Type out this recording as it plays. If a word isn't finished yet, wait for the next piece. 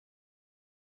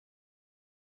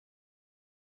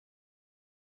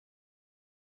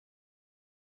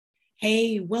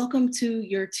Hey, welcome to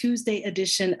your Tuesday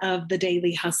edition of the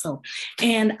Daily Hustle.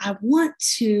 And I want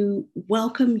to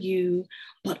welcome you,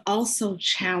 but also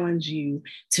challenge you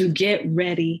to get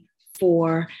ready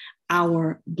for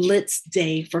our Blitz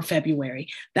Day for February.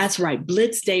 That's right,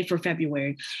 Blitz Day for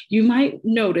February. You might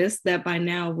notice that by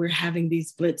now we're having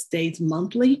these Blitz Days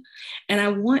monthly, and I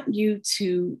want you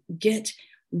to get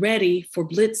ready for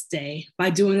Blitz Day by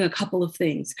doing a couple of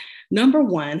things. Number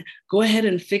one, go ahead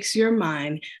and fix your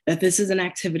mind that this is an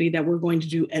activity that we're going to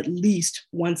do at least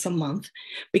once a month,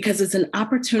 because it's an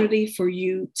opportunity for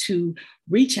you to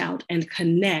reach out and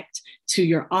connect to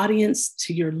your audience,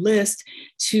 to your list,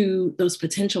 to those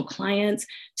potential clients,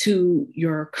 to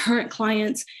your current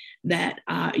clients that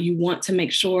you want to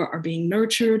make sure are being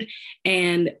nurtured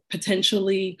and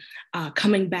potentially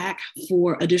coming back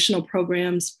for additional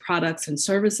programs, products, and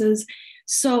services.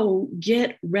 So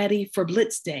get ready for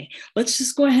Blitz Day. Let's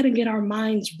just go ahead and get our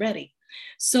minds ready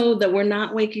so that we're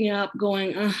not waking up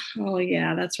going, oh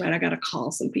yeah, that's right, I got to call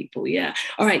some people. Yeah.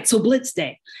 All right. So Blitz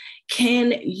Day,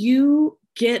 can you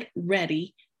get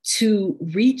ready to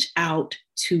reach out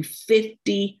to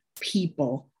 50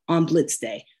 people on Blitz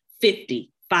Day? 50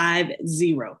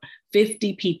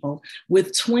 people,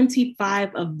 with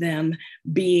 25 of them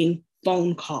being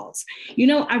phone calls. You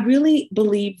know, I really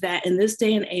believe that in this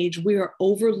day and age, we are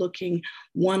overlooking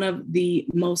one of the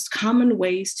most common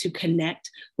ways to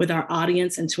connect with our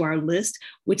audience and to our list,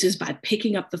 which is by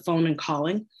picking up the phone and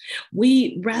calling.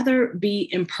 We'd rather be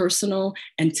impersonal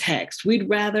and text. We'd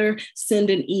rather send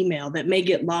an email that may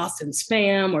get lost in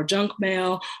spam or junk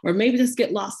mail, or maybe just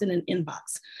get lost in an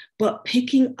inbox. But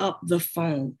picking up the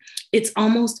phone, it's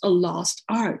almost a lost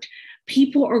art.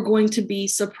 People are going to be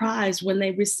surprised when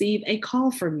they receive a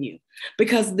call from you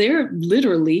because they're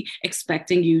literally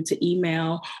expecting you to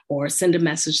email or send a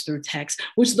message through text,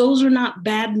 which those are not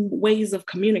bad ways of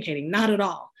communicating, not at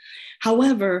all.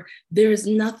 However, there is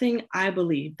nothing, I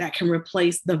believe, that can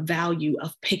replace the value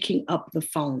of picking up the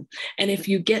phone. And if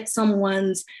you get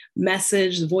someone's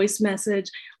message, voice message,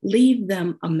 leave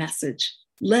them a message.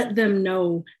 Let them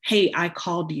know, hey, I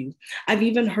called you. I've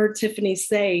even heard Tiffany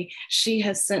say she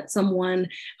has sent someone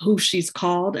who she's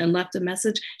called and left a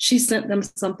message. She sent them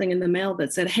something in the mail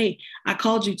that said, hey, I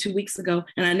called you 2 weeks ago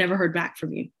and I never heard back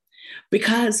from you.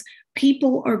 Because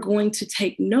people are going to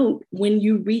take note when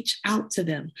you reach out to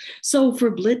them. So for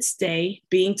Blitz Day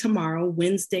being tomorrow,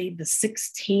 Wednesday, the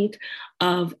 16th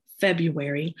of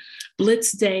February,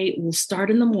 Blitz Day will start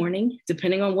in the morning,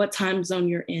 depending on what time zone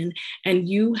you're in, and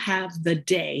you have the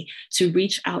day to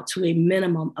reach out to a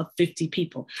minimum of 50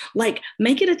 people. Like,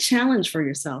 make it a challenge for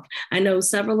yourself. I know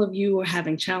several of you are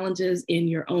having challenges in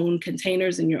your own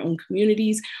containers, in your own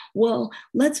communities. Well,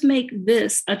 let's make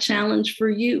this a challenge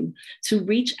for you to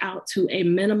reach out to a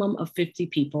minimum of 50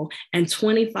 people, and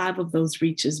 25 of those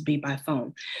reaches be by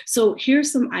phone. So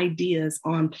here's some ideas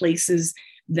on places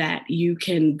that you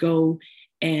can go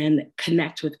and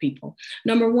connect with people.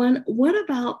 Number one, what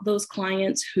about those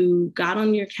clients who got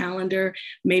on your calendar?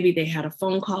 Maybe they had a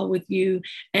phone call with you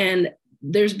and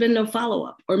there's been no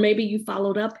follow-up, or maybe you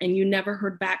followed up and you never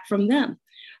heard back from them.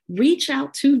 Reach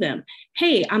out to them.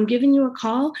 Hey, I'm giving you a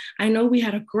call. I know we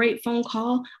had a great phone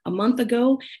call a month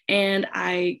ago and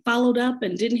I followed up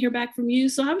and didn't hear back from you.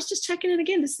 So I was just checking in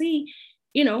again to see,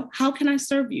 how can I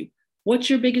serve you? What's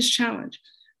your biggest challenge?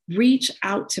 Reach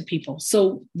out to people.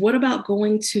 So what about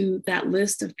going to that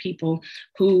list of people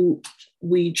who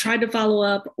we tried to follow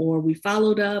up or we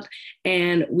followed up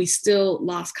and we still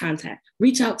lost contact?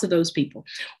 Reach out to those people.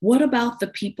 What about the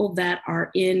people that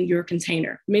are in your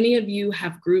container? Many of you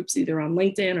have groups either on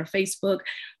LinkedIn or Facebook.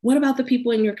 What about the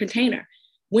people in your container?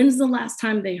 When's the last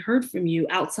time they heard from you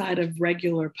outside of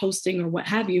regular posting or what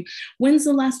have you? When's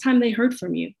the last time they heard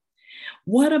from you?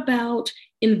 What about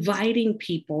inviting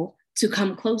people to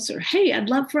come closer? Hey, I'd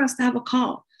love for us to have a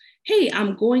call. Hey,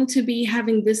 I'm going to be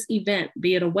having this event,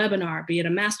 be it a webinar, be it a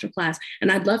masterclass, and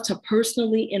I'd love to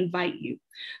personally invite you.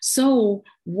 So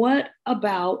what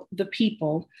about the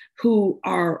people who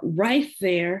are right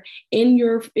there in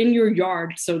your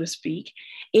yard, so to speak,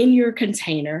 in your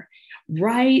container,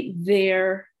 right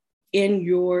there in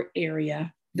your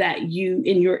area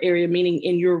meaning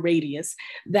in your radius,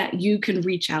 that you can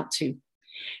reach out to?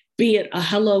 Be it a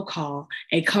hello call,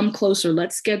 a come closer,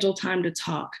 let's schedule time to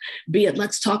talk. Be it,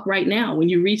 let's talk right now when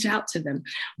you reach out to them.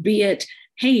 Be it,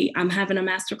 hey, I'm having a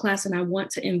masterclass and I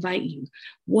want to invite you.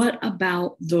 What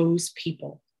about those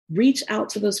people? Reach out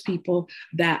to those people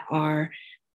that are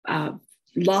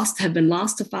have been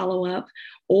lost to follow up,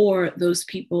 or those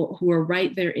people who are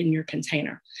right there in your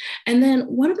container. And then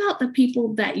what about the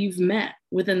people that you've met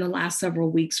within the last several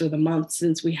weeks or the month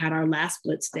since we had our last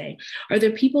Blitz Day? Are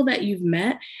there people that you've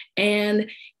met and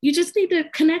you just need to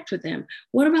connect with them?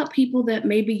 What about people that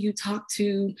maybe you talk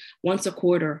to once a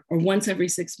quarter or once every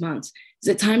 6 months? Is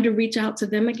it time to reach out to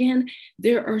them again?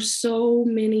 There are so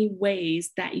many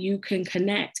ways that you can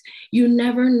connect. You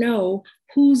never know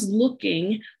who's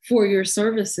looking for your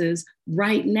services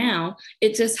right now.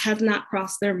 It just has not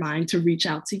crossed their mind to reach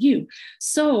out to you.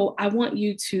 So I want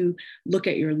you to look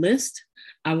at your list.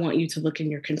 I want you to look in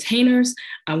your containers.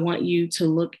 I want you to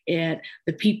look at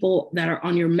the people that are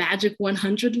on your Magic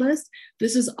 100 list.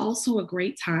 This is also a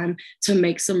great time to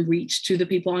make some reach to the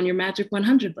people on your Magic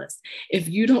 100 list. If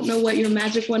you don't know what your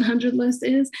Magic 100 list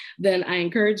is, then I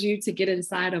encourage you to get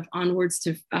inside of Onwards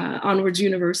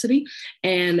University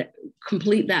and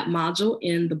complete that module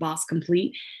in the Boss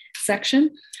Complete section.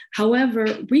 However,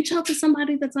 reach out to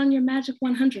somebody that's on your Magic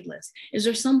 100 list. Is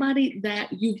there somebody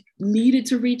that you needed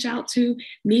to reach out to,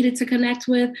 needed to connect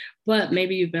with, but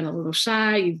maybe you've been a little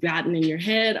shy, you've gotten in your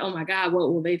head, oh my God,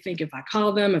 what will they think if I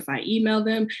call them, if I email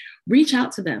them? Reach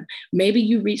out to them. Maybe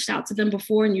you reached out to them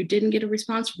before and you didn't get a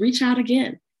response, reach out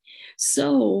again.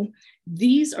 So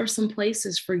these are some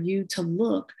places for you to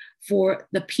look for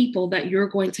the people that you're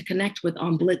going to connect with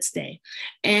on Blitz Day.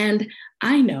 And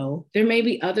I know there may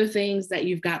be other things that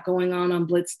you've got going on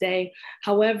Blitz Day.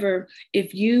 However,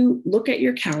 if you look at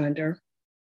your calendar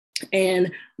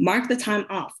and mark the time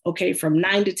off, okay, from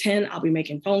 9 to 10, I'll be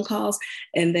making phone calls.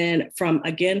 And then from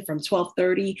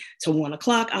 12:30 to 1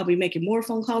 o'clock, I'll be making more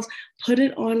phone calls. Put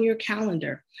it on your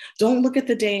calendar. Don't look at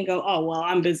the day and go, oh, well,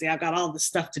 I'm busy. I've got all this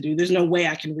stuff to do. There's no way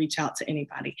I can reach out to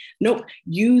anybody. Nope.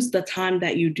 Use the time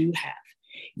that you do have.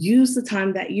 Use the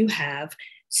time that you have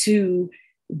to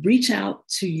reach out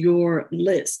to your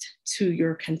list, to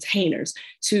your containers,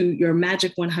 to your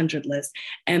Magic 100 list,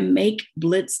 and make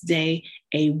Blitz Day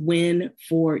a win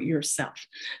for yourself.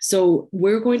 So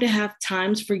we're going to have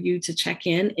times for you to check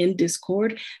in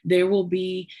Discord. There will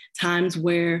be times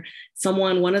where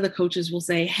one of the coaches will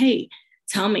say, hey,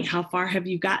 tell me, how far have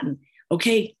you gotten?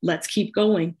 Okay, let's keep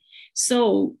going.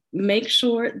 So make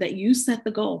sure that you set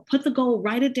the goal, put the goal,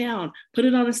 write it down, put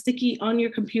it on a sticky on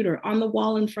your computer, on the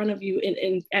wall in front of you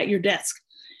at your desk.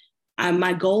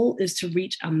 My goal is to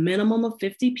reach a minimum of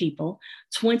 50 people.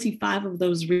 25 of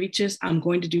those reaches I'm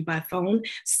going to do by phone.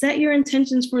 Set your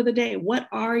intentions for the day. What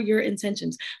are your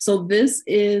intentions? So this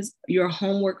is your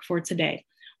homework for today.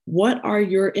 What are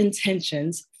your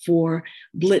intentions for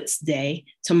Blitz Day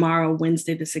tomorrow,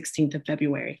 Wednesday, the 16th of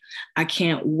February? I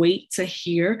can't wait to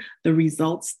hear the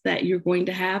results that you're going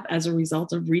to have as a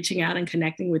result of reaching out and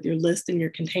connecting with your list and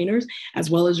your containers, as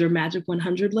well as your Magic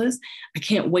 100 list. I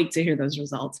can't wait to hear those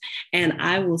results. And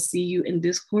I will see you in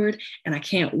Discord, and I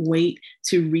can't wait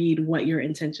to read what your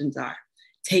intentions are.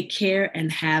 Take care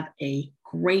and have a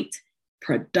great,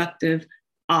 productive,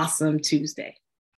 awesome Tuesday.